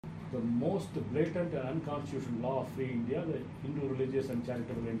the most blatant and unconstitutional law of free India, the Hindu Religious and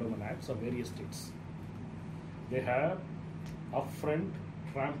Charitable Endowment Acts of various states. They have upfront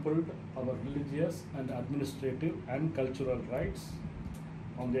trampled our religious and administrative and cultural rights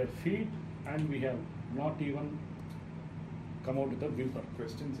on their feet, and we have not even come out with a whimper.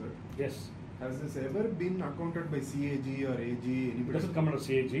 Question, sir. Yes. Has this ever been accounted by CAG or AG? It Anybody? doesn't come under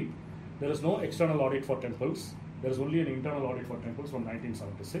CAG. There is no external audit for temples. There is only an internal audit for temples from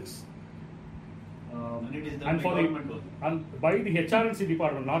 1976. And it is done And by for the government also. and by the HRNC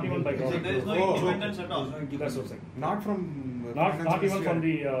department, not even by So government. there is no Oh, independence at all. That's what I'm saying. Not from Not finance even from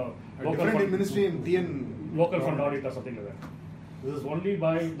ministry, the a local different fund, ministry in TN. local fund audit or something like that. This is only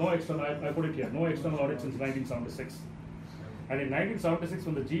by no external. I put it here. No external audit since 1976. And in 1976,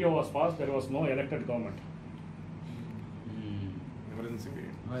 when the GO was passed, there was no elected government. Emergency period.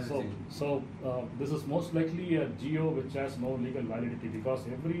 So this is most likely a GO which has no legal validity, because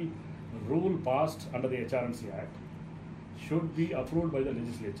every rule passed under the HRNC Act should be approved by the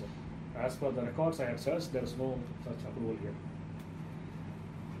legislature. As per the records I have searched, there is no such approval here.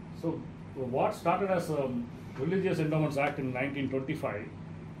 So what started as a Religious Endowments Act in 1925,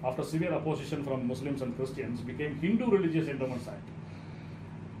 after severe opposition from Muslims and Christians, became Hindu Religious Endowments Act.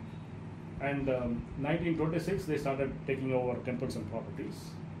 And 1926 they started taking over temples and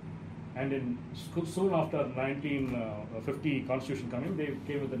properties. And soon after 1950 Constitution coming, they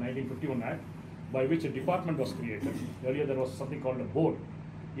came with the 1951 Act, by which a department was created. Earlier there was something called a board.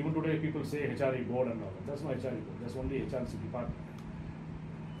 Even today people say HRE board and all that. That's not HRE board, that's only HRC department.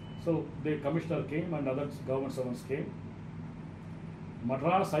 So the commissioner came and other government servants came.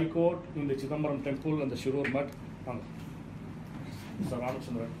 Madras High Court in the Chidambaram temple and the Shirur Mutt, Mr.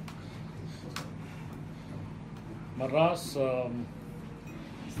 Ramachandran. Madras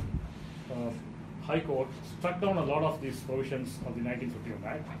High Court struck down a lot of these provisions of the 1951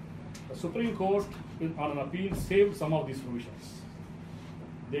 Act. The Supreme Court, on an appeal, saved some of these provisions.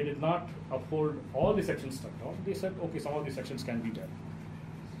 They did not uphold all the sections struck down. They said, okay, some of these sections can be there.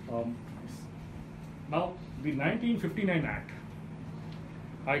 Now, the 1959 Act,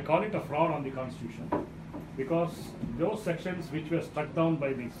 I call it a fraud on the Constitution, because those sections which were struck down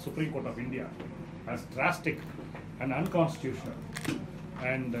by the Supreme Court of India as drastic and unconstitutional,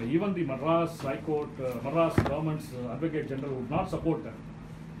 and even the Madras High Court, Madras government's Advocate General would not support them.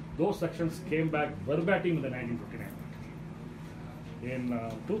 Those sections came back verbatim in the 1959 Act. In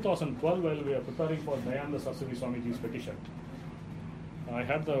 2012, while we were preparing for Dayananda Saraswati Swamiji's petition, I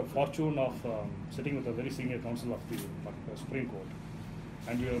had the fortune of sitting with a very senior counsel of the Supreme Court,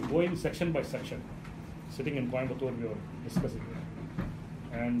 and we were going section by section. Sitting in Coimbatore, we were discussing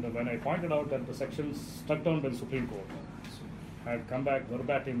it. And when I pointed out that the sections struck down by the Supreme Court had come back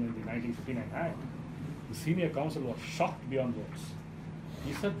verbatim in the 1959 Act, the senior counsel was shocked beyond words.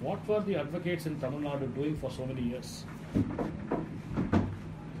 He said, what were the advocates in Tamil Nadu doing for so many years?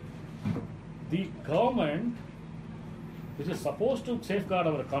 The government, which is supposed to safeguard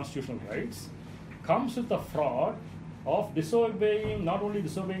our constitutional rights, comes with the fraud of disobeying, not only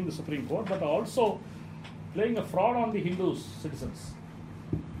disobeying the Supreme Court, but also playing a fraud on the Hindus, citizens.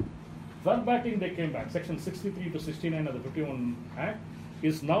 Verbatim they came back. Section 63 to 69 of the 51 Act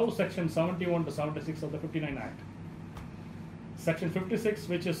is now section 71 to 76 of the 59 Act. Section 56,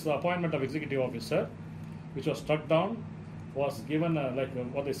 which is the appointment of executive officer, which was struck down, was given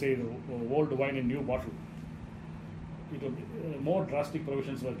what they say, the old wine in new bottle. It will, more drastic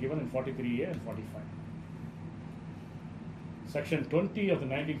provisions were given in 43A and 45. Section 20 of the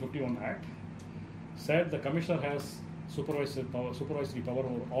 1951 Act said the commissioner has supervisory power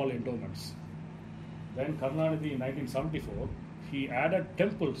over all endowments. Then Karunanidhi in 1974, he added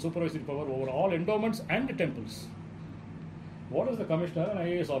temple supervisory power over all endowments and temples. What is the commissioner, an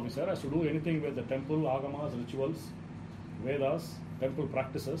IAS officer, has to do anything with the temple, agamas, rituals, Vedas, temple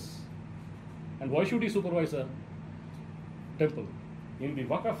practices? And why should he supervise a temple? In the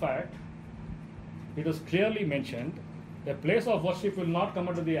Waqf Act, it is clearly mentioned a place of worship will not come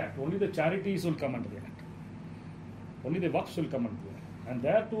under the Act, only the charities will come under the Act. Only the waqfs will come under the Act. And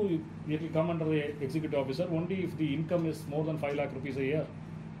there too, it will come under the executive officer only if the income is more than 5 lakh rupees a year.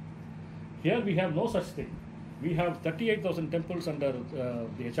 Here we have no such thing. We have 38,000 temples under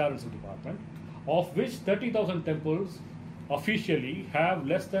the HRNC department, of which 30,000 temples officially have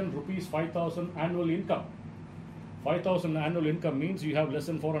less than rupees 5,000 annual income. 5,000 annual income means you have less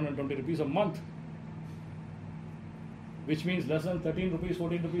than 420 rupees a month, which means less than 13 rupees,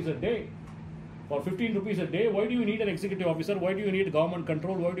 14 rupees a day. For 15 rupees a day, why do you need an executive officer? Why do you need government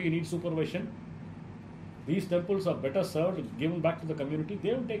control? Why do you need supervision? These temples are better served, given back to the community.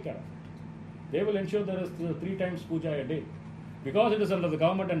 They will take care of it. They will ensure there is 3 times puja a day. Because it is under the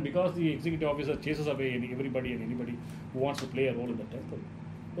government and because the executive officer chases away everybody and anybody who wants to play a role in the temple,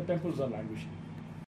 the temples are languishing.